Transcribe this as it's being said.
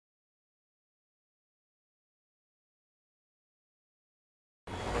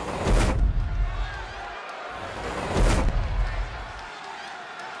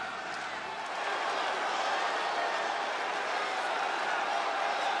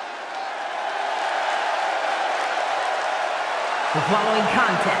The following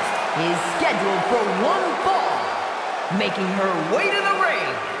contest is scheduled for one fall. Making her way to the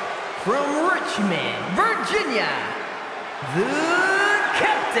ring from Richmond, Virginia, the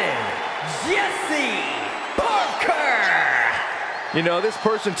Captain, Jessie Parker. You know, this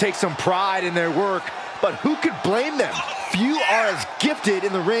person takes some pride in their work, but who could blame them? Few are as gifted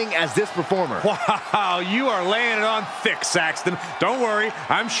in the ring as this performer. Wow, you are laying it on thick, Saxton. Don't worry,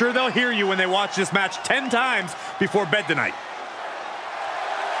 I'm sure they'll hear you when they watch this match 10 times before bed tonight.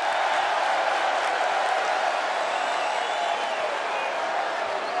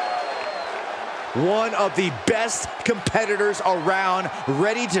 One of the best competitors around,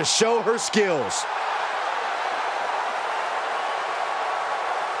 ready to show her skills.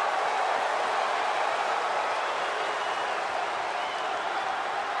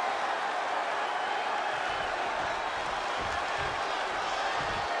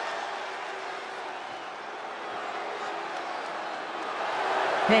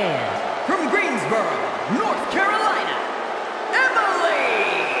 And from Greensboro, North Carolina, Emily.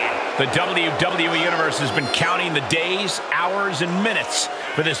 The WWE Universe has been counting the days, hours, and minutes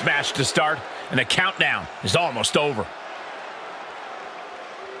for this match to start, and the countdown is almost over.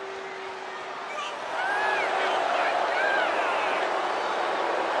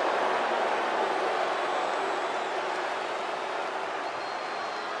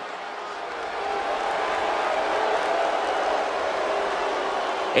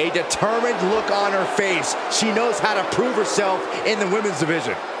 A determined look on her face. She knows how to prove herself in the women's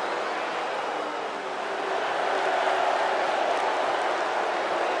division.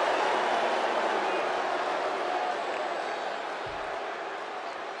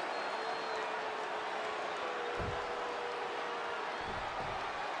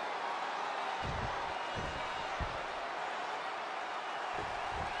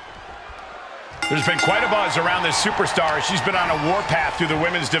 There's been quite a buzz around this superstar. She's been on a warpath through the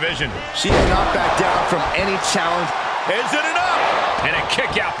women's division. She does not back down from any challenge. Is it enough? And a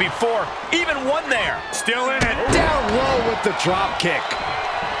kick out before even one there. Still in it. Down low with the drop kick.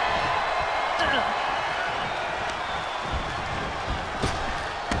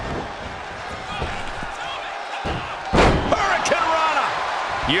 Hurricane Rana.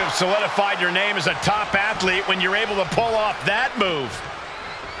 You have solidified your name as a top athlete when you're able to pull off that move.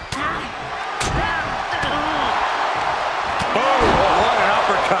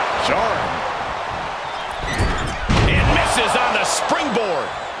 Jarring. And misses on the springboard.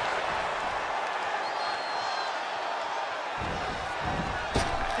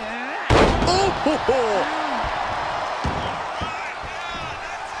 Oh!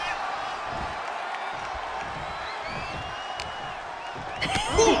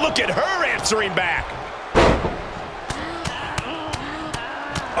 Ooh, look at her answering back.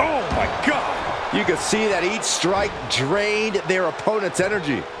 Oh, my God. You can see that each strike drained their opponent's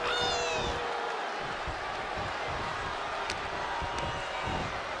energy.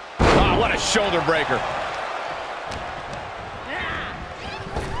 Ah, what a shoulder breaker.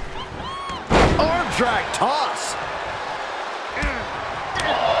 Arm drag toss.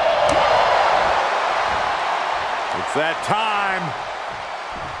 It's that time.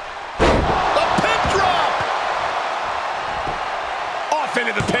 The pin drop. Off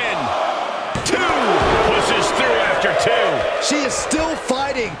into the pin. Pushes through after two. She is still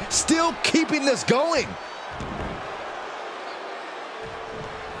fighting, still keeping this going.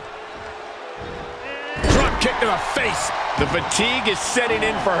 Drop kick to the face. The fatigue is setting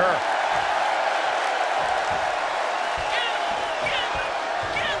in for her.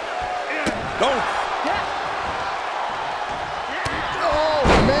 Oh. Oh,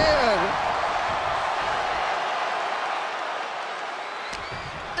 man.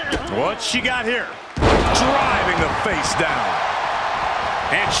 What she got here? Driving the face down.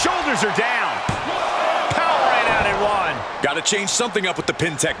 And shoulders are down. Powering out in one. Got to change something up with the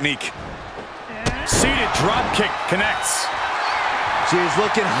pin technique. Seated drop kick connects. She is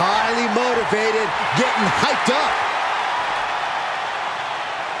looking highly motivated, getting hyped up.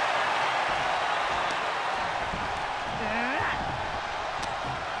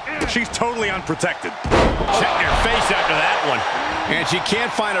 She's totally unprotected. Check your face after that one. And she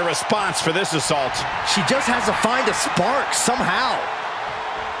can't find a response for this assault. She just has to find a spark somehow.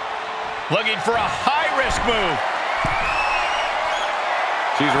 Looking for a high-risk move.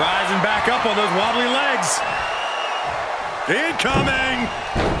 She's rising back up on those wobbly legs. Incoming!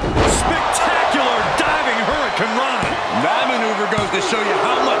 Spectacular diving Hurricane Rana. That maneuver goes to show you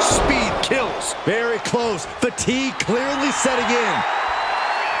how much speed kills. Very close. Fatigue clearly setting in.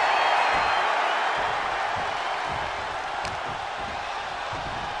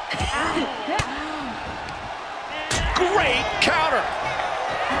 Great counter.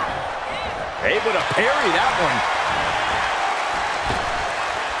 Able to parry that one.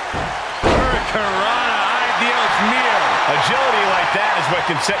 Hurricanrana, ideal meal. Agility like that is what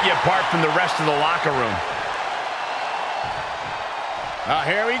can set you apart from the rest of the locker room.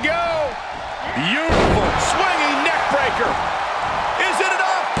 Here we go. Beautiful. Swinging neck breaker. Is it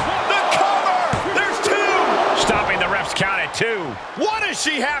enough? The cover. There's two. Stopping the ref's count at 2. What does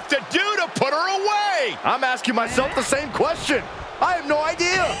she have to do to put her away? I'm asking myself the same question. I have no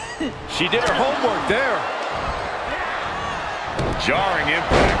idea. She did her homework there. Jarring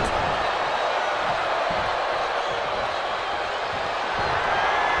impact.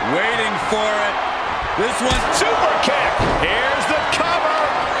 Waiting for it. This one, Super kick. Here's the cover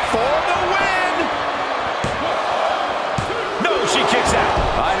for the win. No, she kicks out.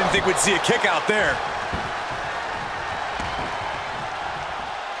 I didn't think we'd see a kick out there.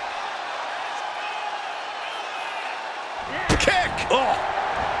 Kick. Oh.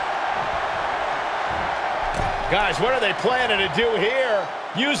 Guys, what are they planning to do here?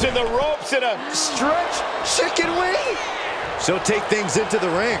 Using the ropes in a Stretch chicken wing. She'll take things into the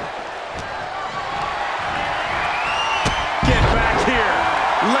ring. Get back here.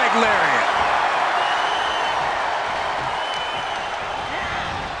 Leg lariat.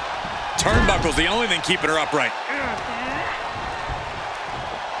 Turnbuckle's the only thing keeping her upright.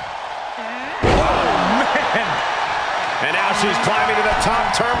 Oh, man. And now she's climbing to the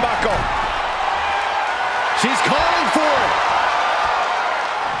top turnbuckle. She's calling for it.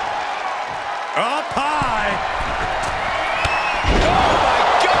 Up high. Oh, my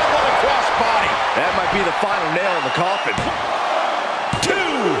God, what a crossbody. That might be the final nail in the coffin. 2.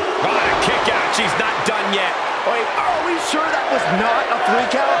 What a kick out. She's not done yet. Wait, are we sure that was not a 3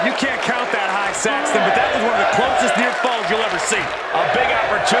 count? You can't count that high, Saxton, but that was one of the closest near falls you'll ever see. A big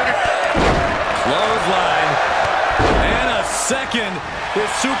opportunity. Clothesline. And a second.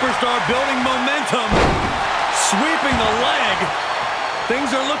 This superstar building momentum. Sweeping the leg. Things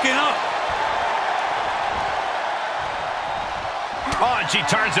are looking up. Oh, and she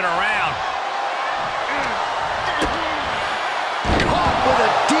turns it around. Caught with a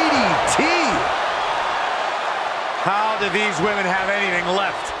DDT. How do these women have anything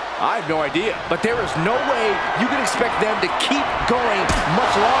left? I have no idea, but there is no way you can expect them to keep going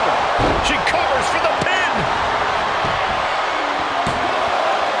much longer. She covers for the pin.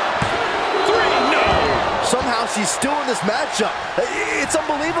 3, no. Somehow she's still in this matchup. It's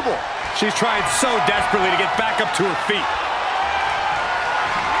unbelievable. She's trying so desperately to get back up to her feet.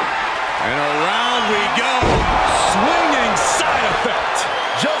 And around we go. Swinging side effect.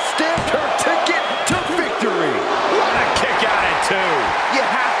 Just stamped her ticket to victory. What a kick out at 2. You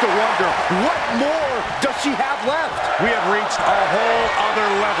have to wonder, what more does she have left? We have reached a whole other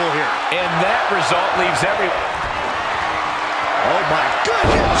level here. And that result leaves Oh my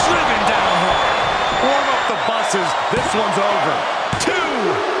goodness! Driven down home. Warm up the buses. This one's over. 2.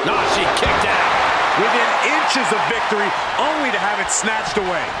 No, she kicked out. Within inches of victory, only to have it snatched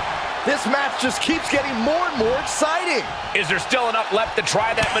away. This match just keeps getting more and more exciting. Is there still enough left to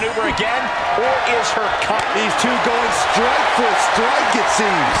try that maneuver again? Or is her cut? These two going strike for strike, it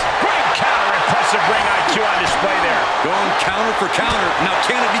seems. Great counter. Impressive ring IQ on display there. Going counter for counter. Now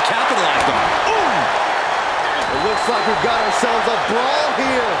can it be capitalized on? Ooh! It looks like we've got ourselves a brawl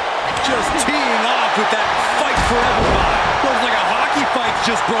here. Just teeing off with that fight forever vibe. Looks like a hockey fight's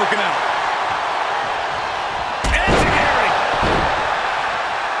just broken out.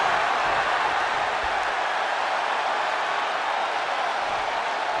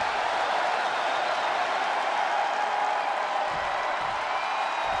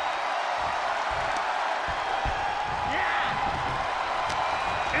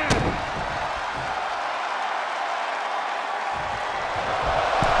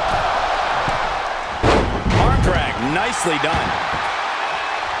 Nicely done.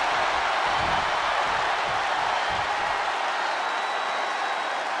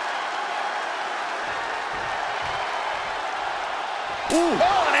 Ooh.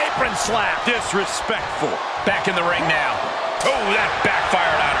 Oh, an apron slap. Disrespectful. Back in the ring now. Oh, that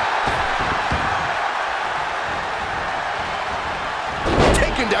backfired on her.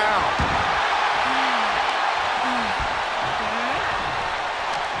 Taken down.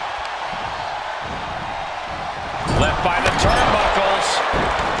 Left by the turnbuckles.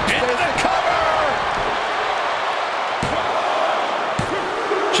 And the cover.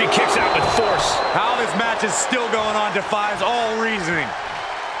 She kicks out with force. How this match is still going on defies all reasoning.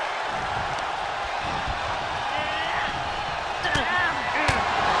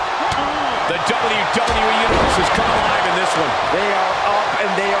 The WWE Universe has come alive in this one. They are up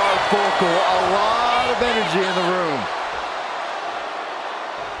and they are vocal. A lot of energy in the room.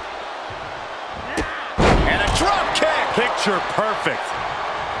 And a drop kick. Picture perfect.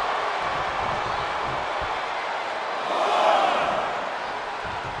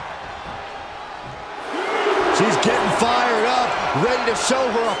 She's getting fired up, ready to show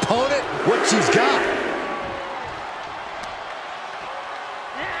her opponent what she's got.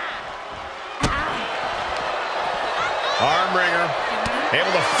 Arm wringer.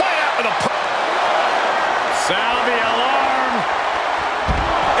 Able to fight out with a... Sound the alarm.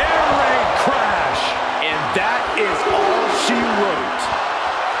 Air raid crash. And that is all she wrote.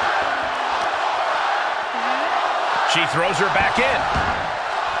 She throws her back in.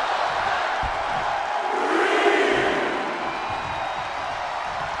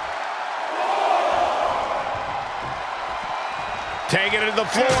 Taking it to the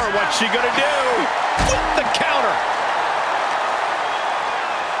floor. What's she gonna do? With the counter.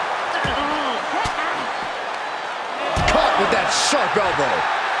 Caught with that sharp elbow.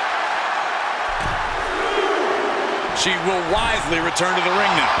 She will wisely return to the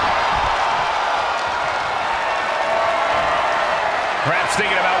ring now. Perhaps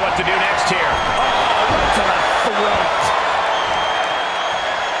thinking about what to do next here. Oh, right to the throat.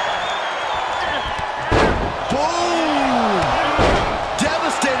 Boom!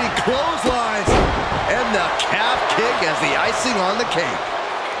 Devastating clotheslines. And the calf kick as the icing on the cake.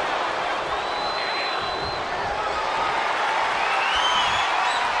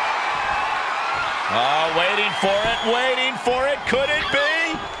 Oh, waiting for it, waiting for it. Could it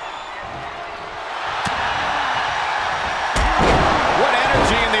be? What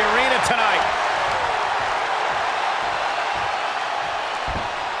energy in the arena tonight.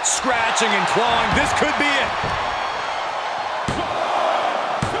 Scratching and clawing. This could be it.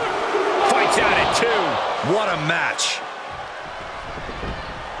 Fights out at 2. What a match.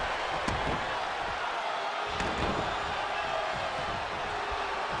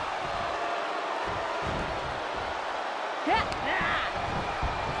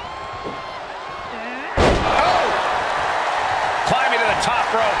 Climbing to the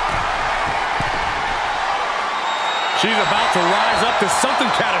top rope. She's about to rise up to something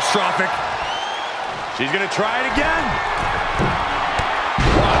catastrophic. She's going to try it again.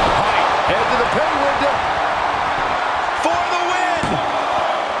 What a height. Head to the pin window. For the win.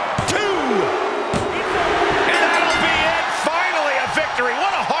 2. And that'll be it. Finally a victory.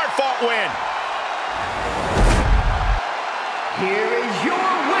 What a hard-fought win. Here is your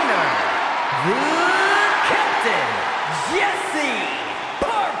winner, the Captain, Jessie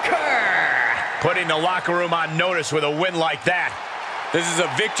Parker. Putting the locker room on notice with a win like that. This is a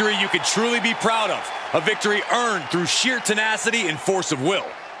victory you can truly be proud of. A victory earned through sheer tenacity and force of will.